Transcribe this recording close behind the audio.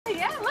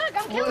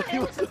He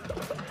was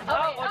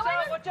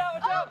Watch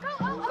out!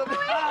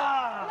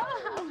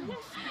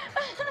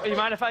 You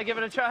mind if I give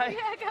it a try?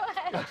 Yeah,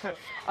 go ahead.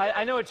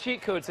 I know a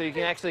cheat code so you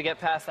can actually get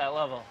past that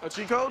level. A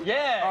cheat code?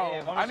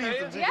 Yeah. Oh, I need some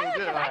cheat codes. Yeah,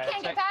 because I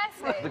can't get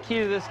past it. The key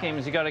to this game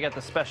is you got to get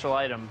the special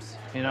items,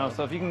 you know?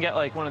 So if you can get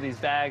like one of these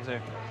bags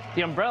or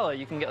the umbrella,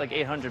 you can get like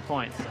 800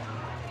 points.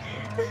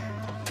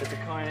 Put the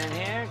coin in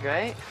here,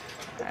 great.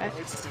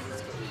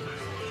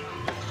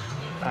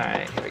 All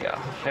right, here we go.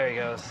 There he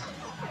goes.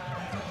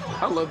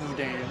 I love this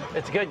game.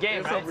 It's a good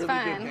game, right? It's a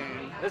really good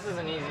game. This is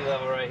an easy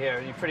level right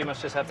here. You pretty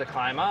much just have to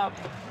climb up.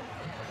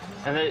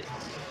 And then,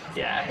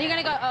 yeah. You're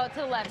gonna go,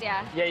 to the left,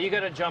 yeah. Yeah, you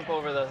gotta jump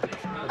over the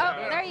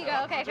There you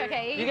go,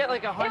 okay. You get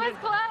like 100. It was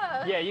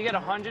close. Yeah, you get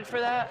 100 for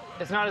that.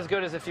 It's not as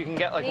good as if you can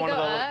get like one of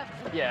the. Up.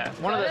 Yeah,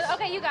 one of the.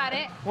 Okay, you got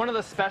it. One of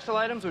the special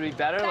items would be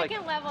better.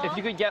 Second level. If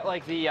you could get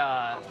like the,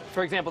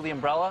 for example, the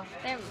umbrella.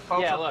 There.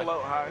 Yeah, Float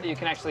look. high. You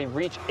can actually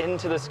reach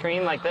into the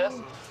screen like this.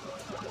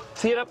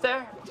 See it up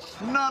there?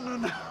 No.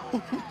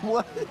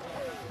 What?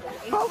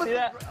 See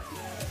that?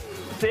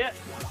 See it?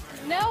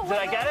 No. Did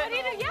I get it? What are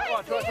you doing? Yeah,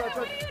 Watch. what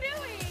are you doing?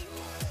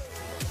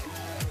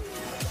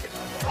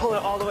 Pull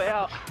it all the way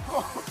out.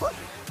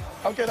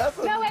 Okay, that's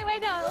a, No, wait,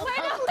 no.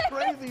 that's a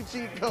crazy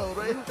cheat code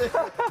right there.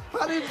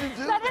 How did you do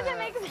that? That doesn't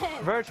make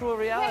sense. Virtual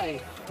reality.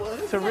 What?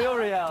 It's a real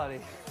reality.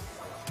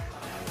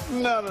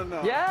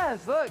 No.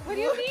 Yes, look. What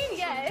do you mean,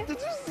 yes? Did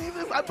you see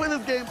this? I play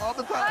this game all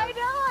the time. I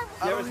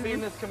know. You ever seen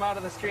this come out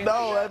of the screen?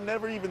 No, I've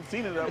never even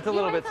seen it. It's a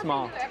little bit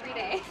small. Every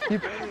day.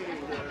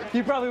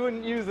 You probably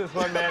wouldn't use this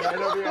one, man, right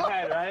over your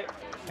head, right?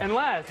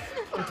 Unless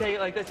you take it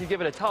like this, you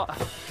give it a toss.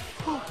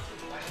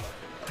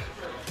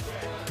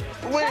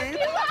 Wait.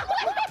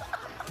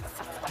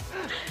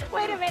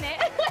 Wait a minute.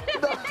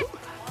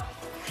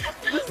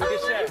 Look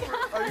at Shay.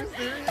 Are you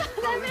serious?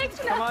 That makes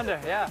no Come under,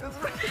 yeah.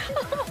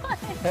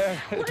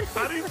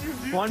 How did you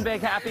do One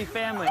big happy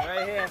family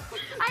right here.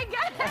 I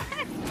got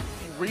it.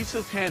 He reached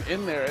his hand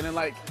in there and then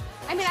like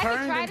I mean, I could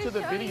turned try into to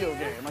the show video you.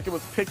 game. Like it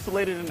was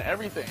pixelated and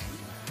everything.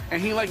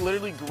 And he like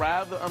literally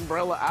grabbed the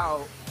umbrella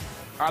out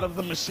of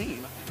the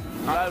machine.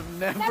 I've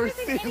never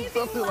seen seen anything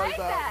something like like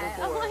that that.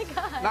 before. Oh my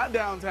God. Not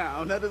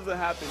downtown. That doesn't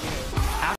happen here.